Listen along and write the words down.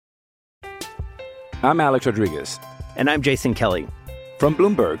I'm Alex Rodriguez. And I'm Jason Kelly. From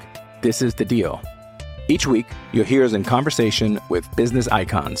Bloomberg, this is The Deal. Each week, you'll hear us in conversation with business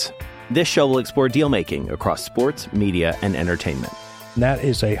icons. This show will explore deal-making across sports, media, and entertainment. That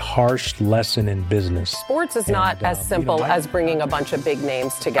is a harsh lesson in business. Sports is not as simple as bringing a bunch of big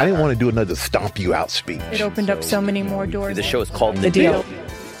names together. I didn't want to do another stomp you out speech. It opened up so many more doors. The show is called The Deal.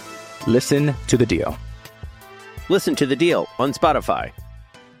 Listen to The Deal. Listen to The Deal on Spotify.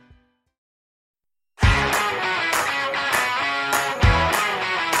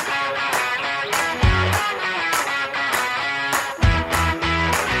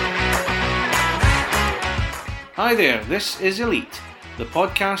 Hi there, this is Elite, the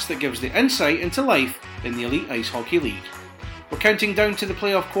podcast that gives the insight into life in the Elite Ice Hockey League. We're counting down to the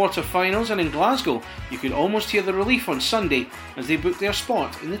playoff quarter-finals, and in Glasgow, you could almost hear the relief on Sunday as they booked their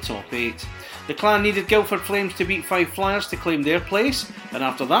spot in the top 8. The Clan needed Guildford Flames to beat Fife Flyers to claim their place, and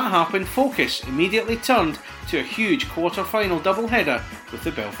after that happened, focus immediately turned to a huge quarter-final doubleheader with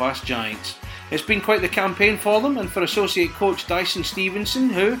the Belfast Giants. It's been quite the campaign for them, and for associate coach Dyson Stevenson,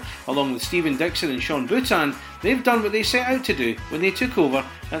 who, along with Stephen Dixon and Sean Boutan, they've done what they set out to do when they took over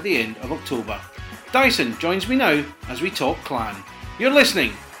at the end of October. Dyson joins me now as we talk Clan. You're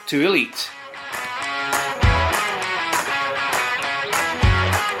listening to Elite.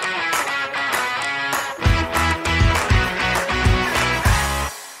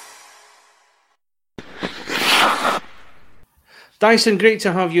 Dyson, great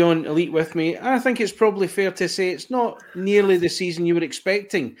to have you on Elite with me. I think it's probably fair to say it's not nearly the season you were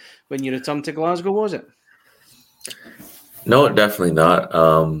expecting when you returned to Glasgow, was it? No, definitely not.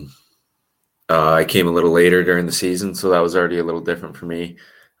 I came a little later during the season, so that was already a little different for me.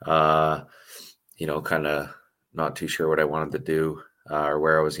 Kind of not too sure what I wanted to do or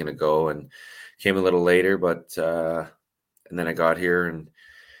where I was going to go, and came a little later. But and then I got here,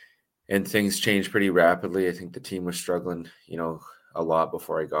 and things changed pretty rapidly. I think the team was struggling, a lot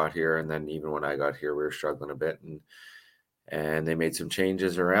before I got here, and then even when I got here, we were struggling a bit, and they made some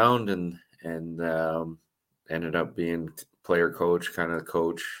changes around, and ended up being player coach, kind of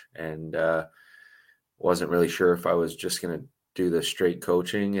coach, and wasn't really sure if I was just going to do the straight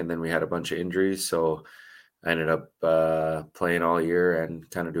coaching, and then we had a bunch of injuries, so I ended up playing all year and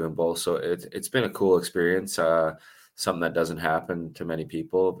kind of doing both. So it's been a cool experience, something that doesn't happen to many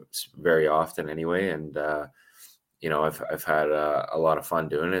people very often anyway, and I've had a lot of fun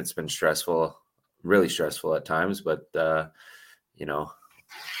doing it. It's been stressful, really stressful at times, but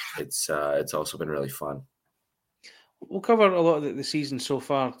it's also been really fun. We'll cover a lot of the season so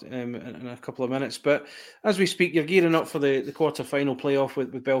far in a couple of minutes, but as we speak, you're gearing up for the quarter-final playoff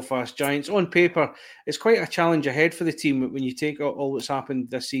with Belfast Giants. On paper, it's quite a challenge ahead for the team when you take all that's happened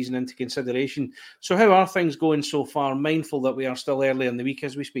this season into consideration. So how are things going so far, mindful that we are still early in the week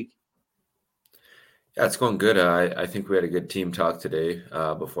as we speak? Yeah, it's going good. I think we had a good team talk today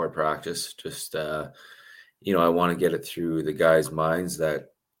before practice. Just, I want to get it through the guys' minds that,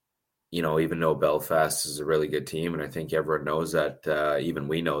 even though Belfast is a really good team, and I think everyone knows that, even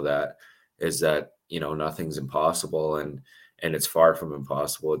we know that, is that, nothing's impossible, and it's far from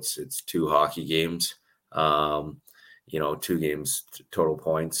impossible. It's 2 hockey games, 2 games total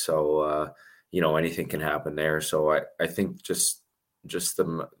points. So, anything can happen there. So I think just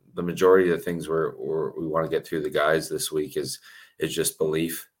the majority of the things we want to get through the guys this week is just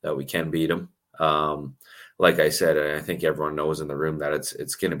belief that we can beat them. Like I said, and I think everyone knows in the room that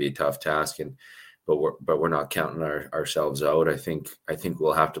it's going to be a tough task, but we're not counting ourselves out. I think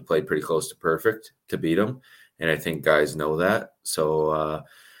we'll have to play pretty close to perfect to beat them, and I think guys know that. So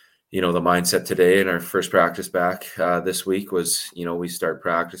the mindset today in our first practice back this week was, we start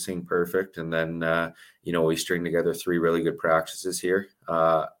practicing perfect, and then we string together 3 really good practices here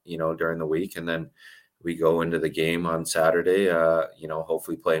during the week, and then we go into the game on Saturday,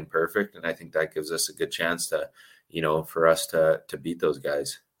 hopefully playing perfect. And I think that gives us a good chance to, for us to beat those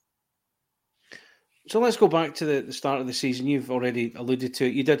guys. So let's go back to the start of the season. You've already alluded to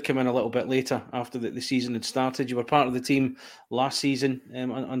it. You did come in a little bit later after the season had started. You were part of the team last season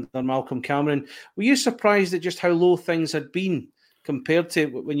under Malcolm Cameron. Were you surprised at just how low things had been compared to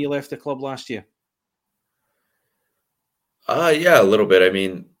when you left the club last year? Yeah, a little bit. I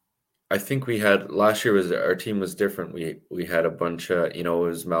mean, I think we had last year our team was different. We had a bunch of, it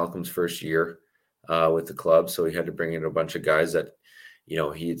was Malcolm's first year with the club, so we had to bring in a bunch of guys that,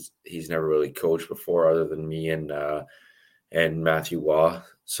 he's never really coached before other than me and Matthew Waugh.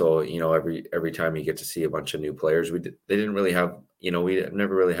 So, every time you get to see a bunch of new players, they didn't really have, we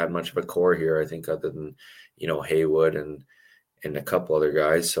never really had much of a core here, I think, other than, Haywood and a couple other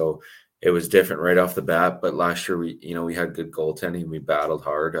guys. So, it was different right off the bat. But last year we had good goaltending. We battled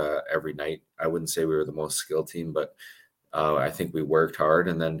hard every night. I wouldn't say we were the most skilled team, but I think we worked hard.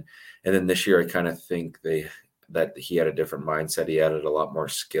 And then this year I kind of think that he had a different mindset. He added a lot more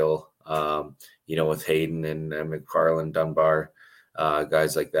skill, with Hayden and McFarland, Dunbar,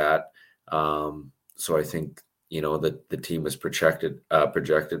 guys like that. So I think, the team was projected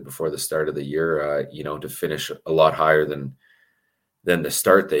before the start of the year, to finish a lot higher than the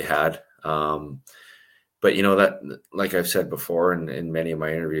start they had. But that, like I've said before in many of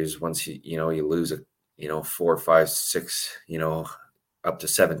my interviews, once you lose 4, 5, 6, up to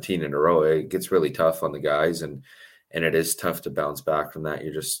 17 in a row, it gets really tough on the guys, and it is tough to bounce back from that.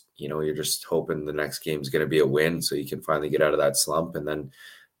 You're just hoping the next game is going to be a win so you can finally get out of that slump. And then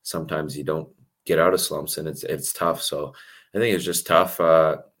sometimes you don't get out of slumps, and it's tough. So I think it's just tough,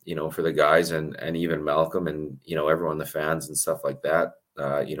 for the guys and even Malcolm and, everyone, the fans and stuff like that.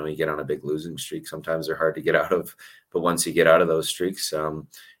 You get on a big losing streak. Sometimes they're hard to get out of, but once you get out of those streaks,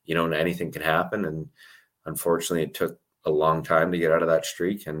 anything can happen. And unfortunately it took a long time to get out of that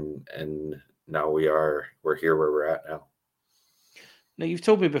streak. And now we're here where we're at now. Now, you've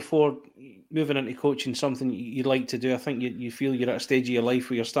told me before, moving into coaching, something you'd like to do. I think you feel you're at a stage of your life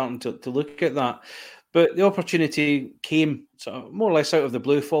where you're starting to look at that. But the opportunity came sort of more or less out of the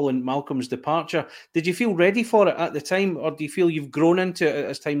blue following Malcolm's departure. Did you feel ready for it at the time, or do you feel you've grown into it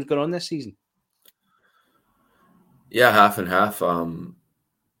as time's gone on this season? Yeah, half and half. I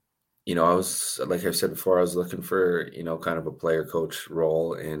was, like I've said before, I was looking for, kind of a player coach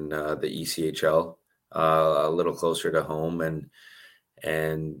role in the ECHL, a little closer to home.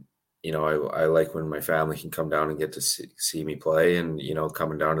 And I like when my family can come down and get to see me play, and,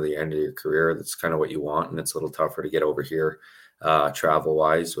 coming down to the end of your career, that's kind of what you want. And it's a little tougher to get over here travel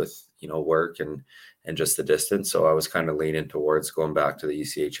wise with, work and just the distance. So I was kind of leaning towards going back to the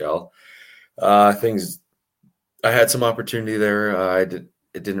ECHL. I had some opportunity there.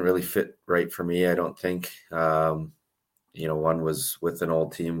 It didn't really fit right for me, I don't think. One was with an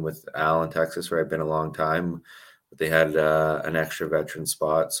old team with Al in Texas, where I've been a long time, but they had an extra veteran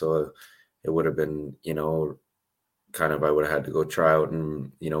spot. So it would have been, I would have had to go try out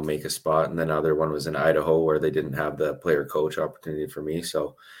and, make a spot. And then the other one was in Idaho, where they didn't have the player coach opportunity for me.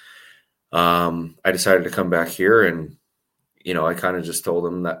 So I decided to come back here, and, I kind of just told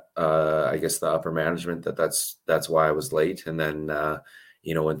them that, I guess the upper management, that's why I was late. And then,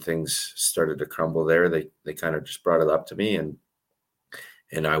 when things started to crumble there, they kind of just brought it up to me,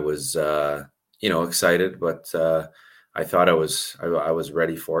 and I was, excited, but I thought I was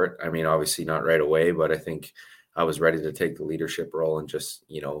ready for it. I mean, obviously not right away, but I think I was ready to take the leadership role and just,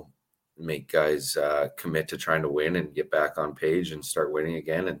 make guys commit to trying to win and get back on page and start winning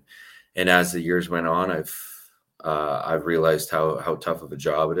again. And as the years went on, I've realized how tough of a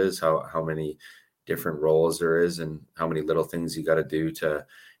job it is, how many different roles there is, and how many little things you got to do to,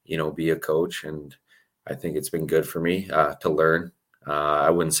 be a coach. And I think it's been good for me to learn. I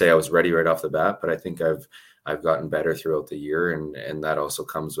wouldn't say I was ready right off the bat, but I think I've gotten better throughout the year, and that also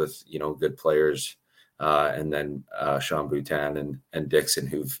comes with, good players, and then Sean Boutin and Dixon,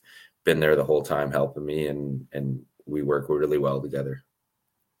 who've been there the whole time helping me, and we work really well together.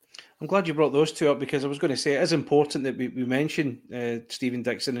 I'm glad you brought those two up, because I was going to say it is important that we mention Stephen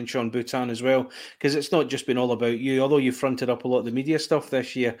Dixon and Sean Boutin as well, because it's not just been all about you, although you fronted up a lot of the media stuff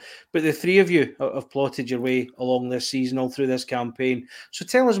this year, but the three of you have plotted your way along this season, all through this campaign. So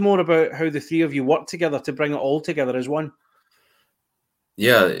tell us more about how the three of you work together to bring it all together as one.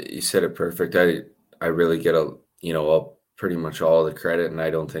 Yeah, you said it perfect. I really get pretty much all the credit, and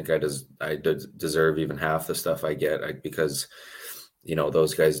I don't think I deserve even half the stuff I get, because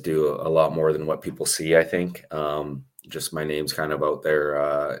those guys do a lot more than what people see, I think. Just my name's kind of out there,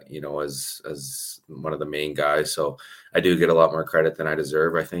 as one of the main guys. So I do get a lot more credit than I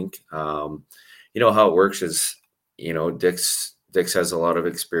deserve, I think. How it works is, Dix has a lot of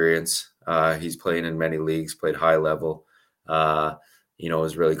experience. He's playing in many leagues, played high level,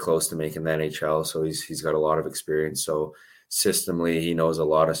 is really close to making the NHL. So he's got a lot of experience. So systemly, he knows a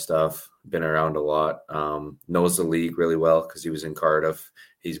lot of stuff, been around a lot, knows the league really well, because he was in Cardiff.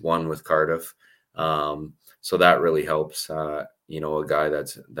 He's won with Cardiff. So that really helps, a guy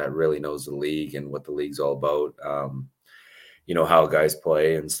that really knows the league and what the league's all about, how guys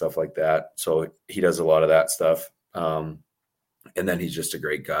play and stuff like that. So he does a lot of that stuff. And then he's just a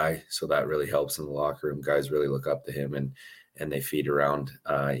great guy. So that really helps in the locker room. Guys really look up to him, and they feed around,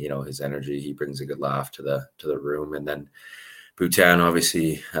 his energy. He brings a good laugh to the room. And then Boutin,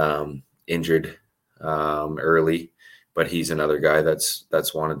 obviously, injured early, but he's another guy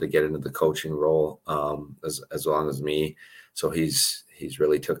that's wanted to get into the coaching role as long as me. So he's he's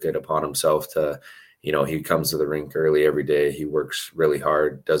really took it upon himself to, he comes to the rink early every day. He works really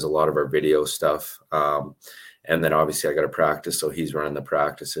hard, does a lot of our video stuff. And then obviously I got to practice. So he's running the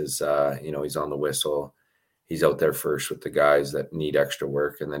practices, he's on the whistle. He's out there first with the guys that need extra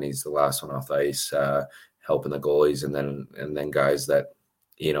work. And then he's the last one off the ice, helping the goalies and then guys that,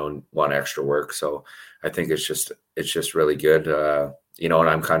 want extra work. So I think it's just really good. And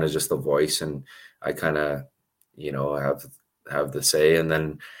I'm kind of just the voice, and I kind of, have the say. And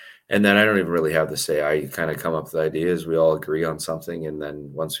then I don't even really have the say. I kind of come up with ideas. We all agree on something. And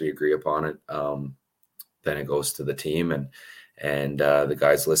then once we agree upon it, then it goes to the team, and the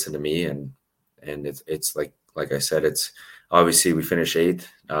guys listen to me. And it's like I said, it's obviously we finished 8th,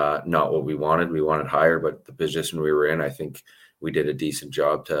 not what we wanted. We wanted higher, but the position we were in, I think we did a decent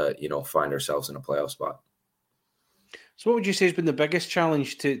job to, find ourselves in a playoff spot. So what would you say has been the biggest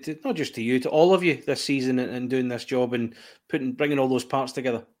challenge to not just to you, to all of you this season and doing this job and bringing all those parts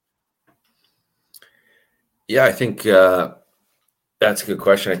together? Yeah, I think that's a good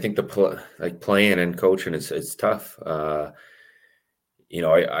question. I think playing and coaching it's tough. I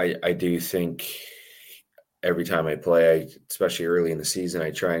do think every time I play, especially early in the season,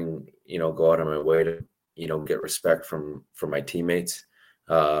 I try and go out of my way to get respect from my teammates.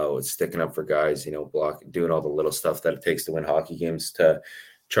 With sticking up for guys, doing all the little stuff that it takes to win hockey games, to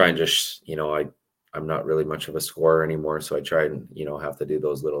try and just, I'm not really much of a scorer anymore. So I try and, have to do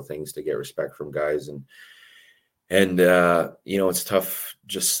those little things to get respect from guys. And it's tough,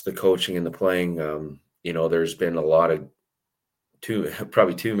 just the coaching and the playing. There's been a lot of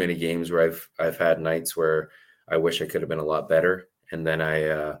probably too many games where I've had nights where I wish I could have been a lot better. And then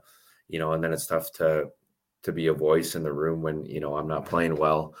and then it's tough to be a voice in the room when, I'm not playing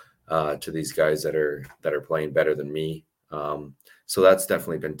well, to these guys that are playing better than me. So that's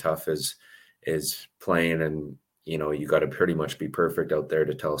definitely been tough is playing, and, you got to pretty much be perfect out there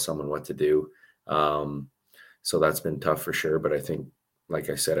to tell someone what to do. So that's been tough for sure. But I think,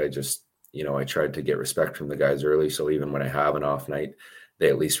 like I said, I just, I tried to get respect from the guys early. So even when I have an off night, they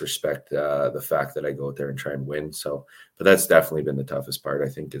at least respect the fact that I go out there and try and win. So, but that's definitely been the toughest part,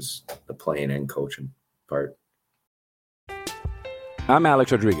 I think, is the playing and coaching part. I'm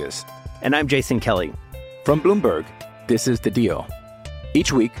Alex Rodriguez. And I'm Jason Kelly. From Bloomberg, this is The Deal.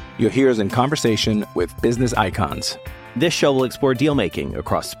 Each week, you'll hear us in conversation with business icons. This show will explore deal-making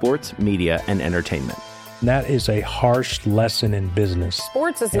across sports, media, and entertainment. That is a harsh lesson in business.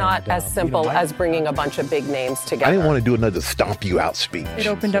 Sports is not as simple as bringing a bunch of big names together. I didn't want to do another stomp you out speech. It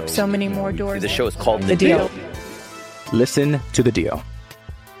opened up so many more doors. The show is called The Deal. Listen to The Deal.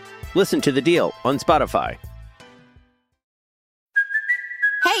 Listen to The Deal on Spotify.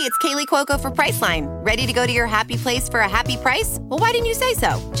 Hey, it's Kaylee Cuoco for Priceline. Ready to go to your happy place for a happy price? Well, why didn't you say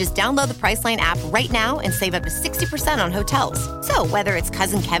so? Just download the Priceline app right now and save up to 60% on hotels. So whether it's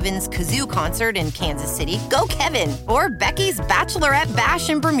Cousin Kevin's Kazoo Concert in Kansas City, go Kevin, or Becky's Bachelorette Bash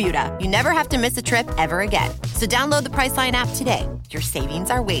in Bermuda, you never have to miss a trip ever again. So download the Priceline app today. Your savings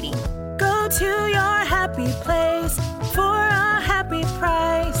are waiting. Go to your happy place for a happy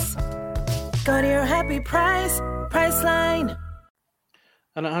price. Go to your happy price, Priceline.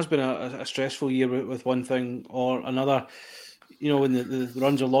 And it has been a stressful year with one thing or another. When the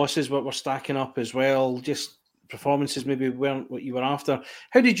runs of losses were stacking up as well, just performances maybe weren't what you were after.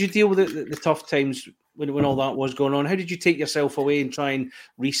 How did you deal with the tough times when all that was going on? How did you take yourself away and try and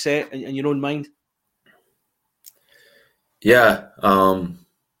reset in your own mind? Yeah.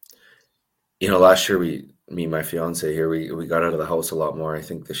 Last year me and my fiance here, we got out of the house a lot more. I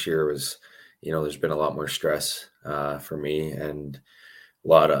think this year was, there's been a lot more stress for me, and a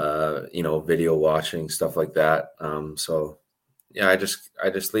lot of, video watching, stuff like that. So yeah, I just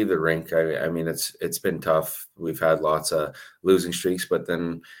leave the rink. I mean, it's been tough. We've had lots of losing streaks, but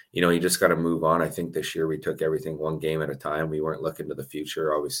then, you just got to move on. I think this year we took everything one game at a time. We weren't looking to the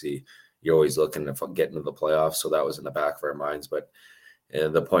future. Obviously you're always looking to get into the playoffs. So that was in the back of our minds, but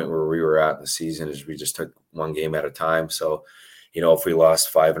the point where we were at in the season is we just took one game at a time. So, if we lost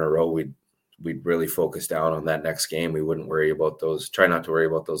 5 in a row, we'd really focus down on that next game. We wouldn't worry about try not to worry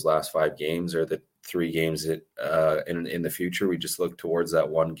about those last 5 games or the 3 games that in the future. We just look towards that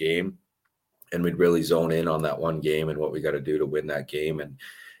one game, and we'd really zone in on that one game and what we got to do to win that game. And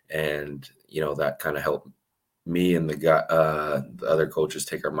that kind of helped me and the other coaches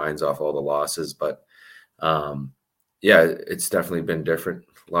take our minds off all the losses. But yeah, it's definitely been different.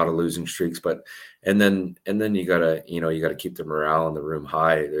 A lot of losing streaks, but and then you gotta keep the morale in the room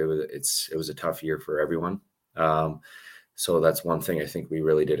high. It was a tough year for everyone. So that's one thing I think we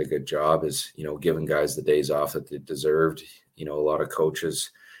really did a good job is, giving guys the days off that they deserved. A lot of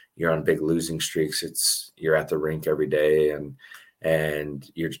coaches, you're on big losing streaks. You're at the rink every day, and and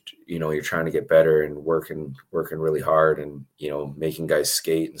you're trying to get better and working really hard and, making guys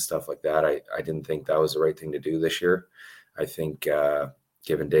skate and stuff like that. I didn't think that was the right thing to do this year. I think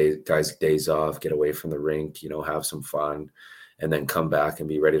giving guys days off, get away from the rink, have some fun, and then come back and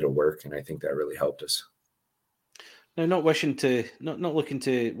be ready to work. And I think that really helped us. Now, not looking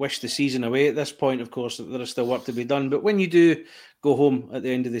to wish the season away at this point, of course, there is still work to be done. But when you do go home at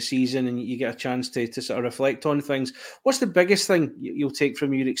the end of the season and you get a chance to sort of reflect on things, what's the biggest thing you'll take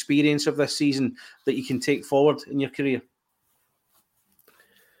from your experience of this season that you can take forward in your career?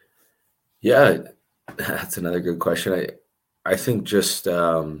 Yeah, that's another good question. I think just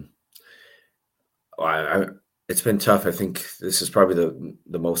it's been tough. I think this is probably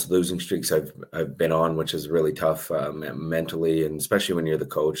the most losing streaks I've been on, which is really tough mentally, and especially when you're the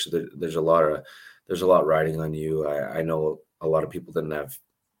coach. There's a lot riding on you. I know a lot of people didn't have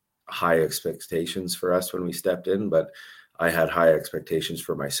high expectations for us when we stepped in, but I had high expectations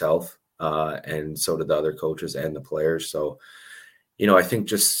for myself, and so did the other coaches and the players. So, I think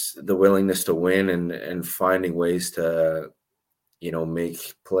just the willingness to win and finding ways to,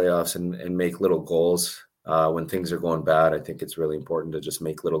 make playoffs and make little goals when things are going bad. I think it's really important to just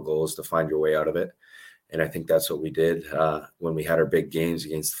make little goals to find your way out of it. And I think that's what we did when we had our big games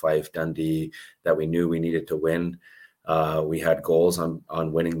against Fife, Dundee, that we knew we needed to win. We had goals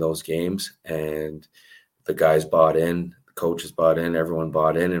on winning those games, and the guys bought in, the coaches bought in, everyone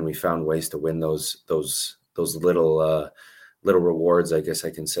bought in, and we found ways to win those little rewards, I guess I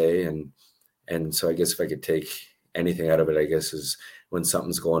can say. And so I guess if I could take anything out of it, I guess, is when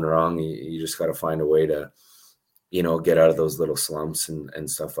something's going wrong, you just got to find a way to, get out of those little slumps and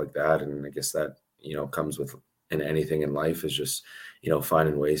stuff like that. And I guess that, comes with in anything in life is just,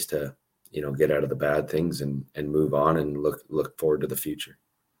 finding ways to, get out of the bad things and move on and look forward to the future.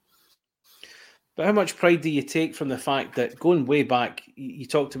 But how much pride do you take from the fact that going way back, you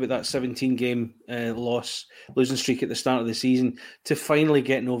talked about that 17-game losing streak at the start of the season, to finally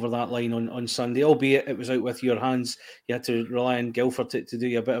getting over that line on Sunday, albeit it was out with your hands. You had to rely on Guildford to do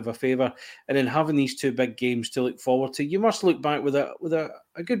you a bit of a favour. And then having these two big games to look forward to, you must look back with a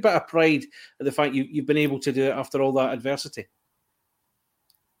good bit of pride at the fact you've been able to do it after all that adversity.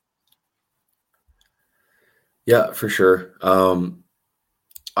 Yeah, for sure.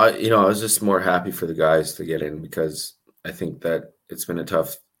 I was just more happy for the guys to get in, because I think that it's been a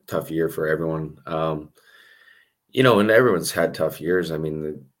tough year for everyone. And everyone's had tough years. I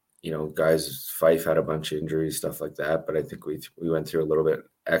mean, guys, Fife had a bunch of injuries, stuff like that, but I think we went through a little bit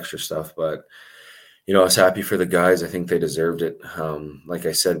extra stuff. But, I was happy for the guys. I think they deserved it. Like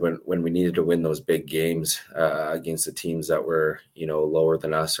I said, when we needed to win those big games against the teams that were, lower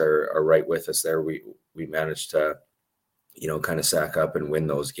than us or right with us there, we managed to, kind of sack up and win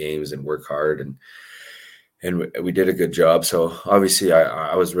those games and work hard. And we did a good job. So obviously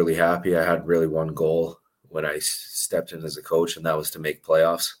I was really happy. I had really one goal when I stepped in as a coach, and that was to make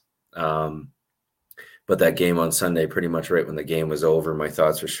playoffs. But that game on Sunday, pretty much right when the game was over, my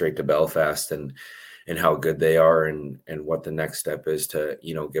thoughts were straight to Belfast and how good they are and what the next step is to,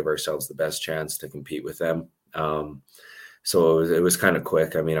 give ourselves the best chance to compete with them. So it was kind of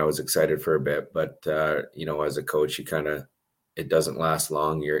quick. I mean, I was excited for a bit, but as a coach, it doesn't last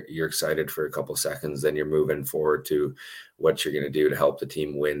long. You're excited for a couple seconds, then you're moving forward to what you're going to do to help the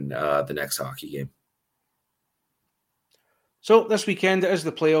team win the next hockey game. So this weekend, it is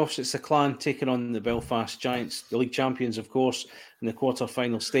the playoffs. It's the Clan taking on the Belfast Giants, the league champions, of course, in the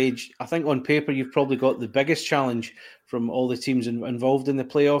quarter-final stage. I think on paper, you've probably got the biggest challenge from all the teams involved in the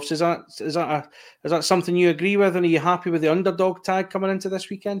playoffs. Is that something you agree with? And are you happy with the underdog tag coming into this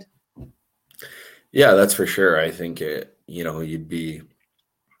weekend? Yeah, that's for sure. I think you'd be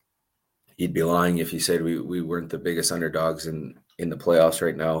lying if you said we weren't the biggest underdogs in the playoffs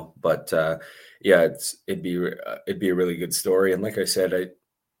right now. But it'd be a really good story. And like I said,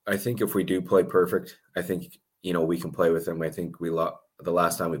 I think if we do play perfect, I think we can play with them. I think the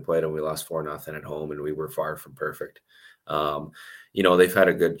last time we played them, we lost 4-0 at home, and we were far from perfect. They've had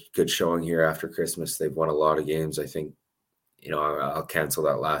a good showing here after Christmas. They've won a lot of games. I think I'll cancel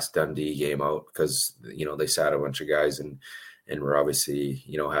that last Dundee game out because they sat a bunch of guys and we're obviously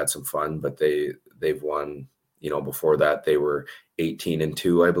had some fun, but they've won. Before that they were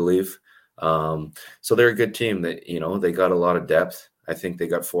 18-2, I believe. So they're a good team that, they got a lot of depth. I think they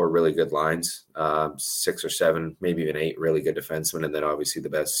got 4 really good lines, 6 or 7, maybe even 8 really good defensemen. And then obviously the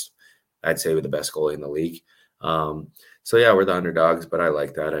best goalie in the league. So yeah, we're the underdogs, but I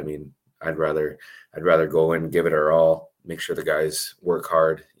like that. I mean, I'd rather go and give it our all, make sure the guys work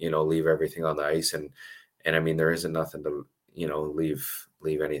hard, leave everything on the ice. And I mean, there isn't nothing to, leave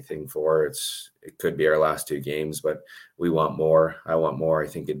leave anything for. It could be our last 2 games, but we want more. I want more. I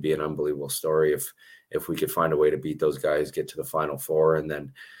think it'd be an unbelievable story if we could find a way to beat those guys, get to the Final Four. And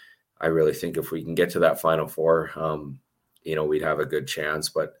then I really think if we can get to that Final Four, we'd have a good chance.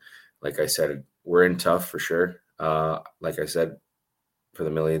 But like I said, we're in tough for sure. Like I said, for the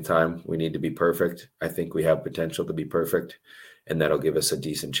millionth time, we need to be perfect. I think we have potential to be perfect, and that'll give us a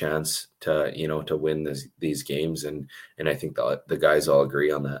decent chance to win these games. And I think the guys all agree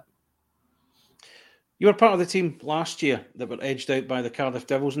on that. You were part of the team last year that were edged out by the Cardiff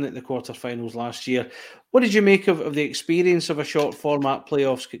Devils in the quarterfinals last year. What did you make of the experience of a short format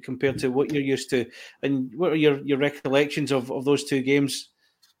playoffs compared to what you're used to? And what are your recollections of those 2 games?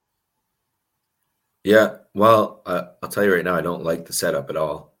 Yeah, well, I'll tell you right now, I don't like the setup at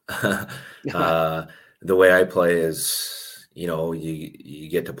all. The way I play is, you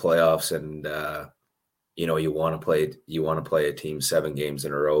get to playoffs and, you want to play a team 7 games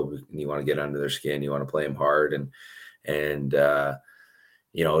in a row, and you want to get under their skin. You want to play them hard and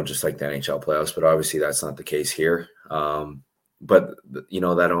just like the NHL playoffs. But obviously that's not the case here. But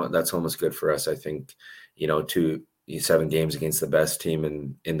that's almost good for us. I think, 7 games against the best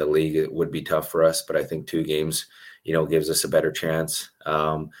team in the league, it would be tough for us. But I think 2 games, gives us a better chance.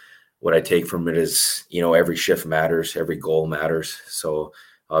 What I take from it is, every shift matters, every goal matters. So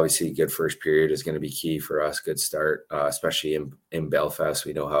obviously a good first period is going to be key for us. Good start, especially in Belfast.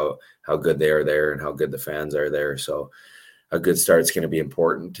 We know how good they are there and how good the fans are there. So a good start is going to be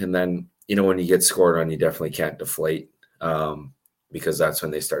important. And then, when you get scored on, you definitely can't deflate because that's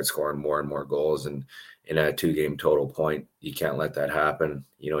when they start scoring more and more goals. And in a 2-game total point, you can't let that happen.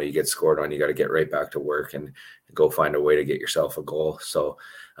 You get scored on, you got to get right back to work and go find a way to get yourself a goal. So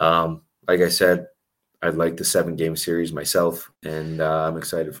like I said, I'd like the 7-game series myself, and I'm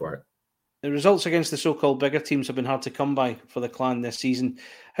excited for it. The results against the so-called bigger teams have been hard to come by for the Clan this season.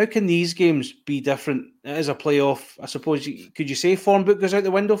 How can these games be different as a playoff? I suppose, could you say form book goes out the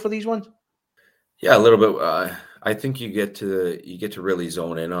window for these ones? Yeah, a little bit. I think you get to really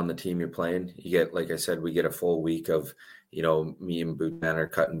zone in on the team you're playing. You get, like I said, we get a full week of, me and Bootman are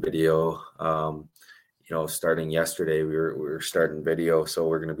cutting video. Starting yesterday, we were starting video, so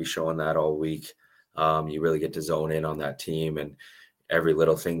we're going to be showing that all week. You really get to zone in on that team and every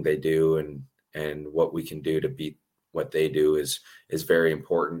little thing they do and what we can do to beat what they do is very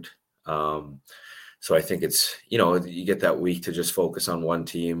important. So I think it's, you get that week to just focus on one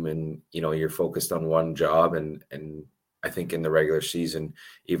team and, you're focused on one job. And I think in the regular season,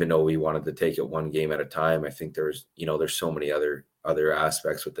 even though we wanted to take it 1 game at a time, I think there's so many other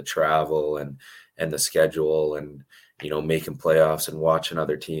aspects with the travel and the schedule and, making playoffs and watching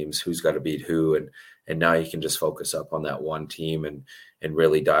other teams, who's got to beat who. And now you can just focus up on that one team and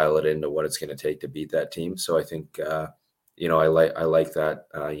really dial it into what it's going to take to beat that team. So I think, I like that,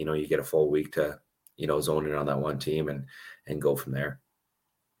 you get a full week to, zone in on that one team and go from there.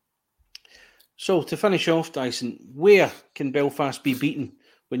 So to finish off, Dyson, where can Belfast be beaten?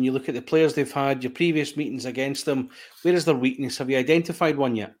 When you look at the players they've had, your previous meetings against them, where is their weakness? Have you identified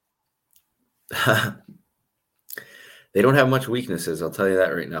one yet? They don't have much weaknesses. I'll tell you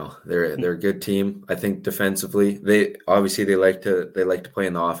that right now. They're a good team. I think defensively, they like to play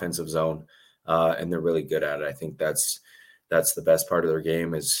in the offensive zone, and they're really good at it. I think that's the best part of their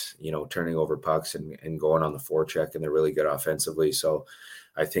game is, turning over pucks and going on the forecheck, and they're really good offensively. So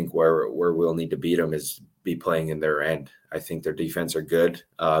I think where we'll need to beat them is be playing in their end. I think their defense are good.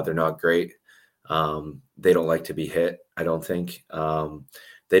 They're not great. They don't like to be hit, I don't think.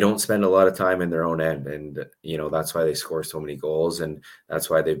 They don't spend a lot of time in their own end. And, that's why they score so many goals. And that's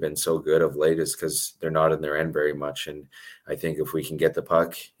why they've been so good of late, is because they're not in their end very much. And I think if we can get the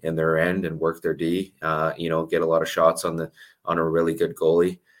puck in their end and work their D, get a lot of shots on a really good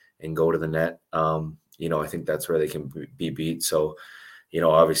goalie and go to the net, I think that's where they can be beat. So,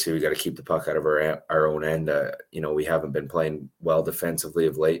 obviously we got to keep the puck out of our own end. We haven't been playing well defensively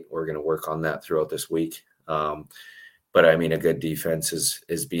of late. We're going to work on that throughout this week. But I mean, a good defense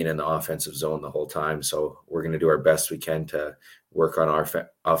is being in the offensive zone the whole time. So we're going to do our best we can to work on our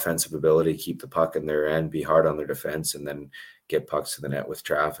offensive ability, keep the puck in their end, be hard on their defense, and then get pucks to the net with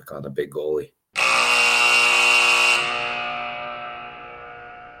traffic on the big goalie.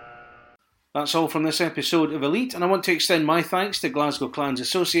 That's all from this episode of Elite, and I want to extend my thanks to Glasgow Clan's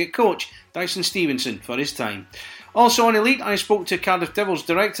associate coach, Dyson Stevenson, for his time. Also on Elite, I spoke to Cardiff Devils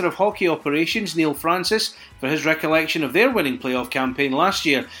Director of Hockey Operations, Neil Francis, for his recollection of their winning playoff campaign last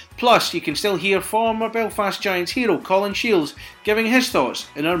year. Plus, you can still hear former Belfast Giants hero Colin Shields giving his thoughts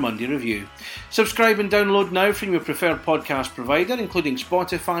in our Monday review. Subscribe and download now from your preferred podcast provider, including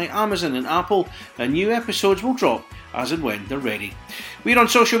Spotify, Amazon and Apple, and new episodes will drop as and when they're ready. We're on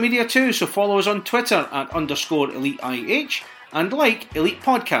social media too, so follow us on Twitter at _EliteIH and like Elite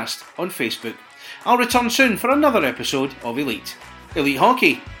Podcast on Facebook. I'll return soon for another episode of Elite. Elite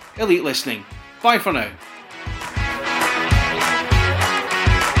Hockey, Elite Listening. Bye for now.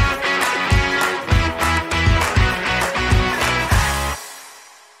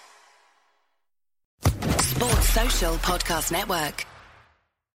 Sports Social Podcast Network.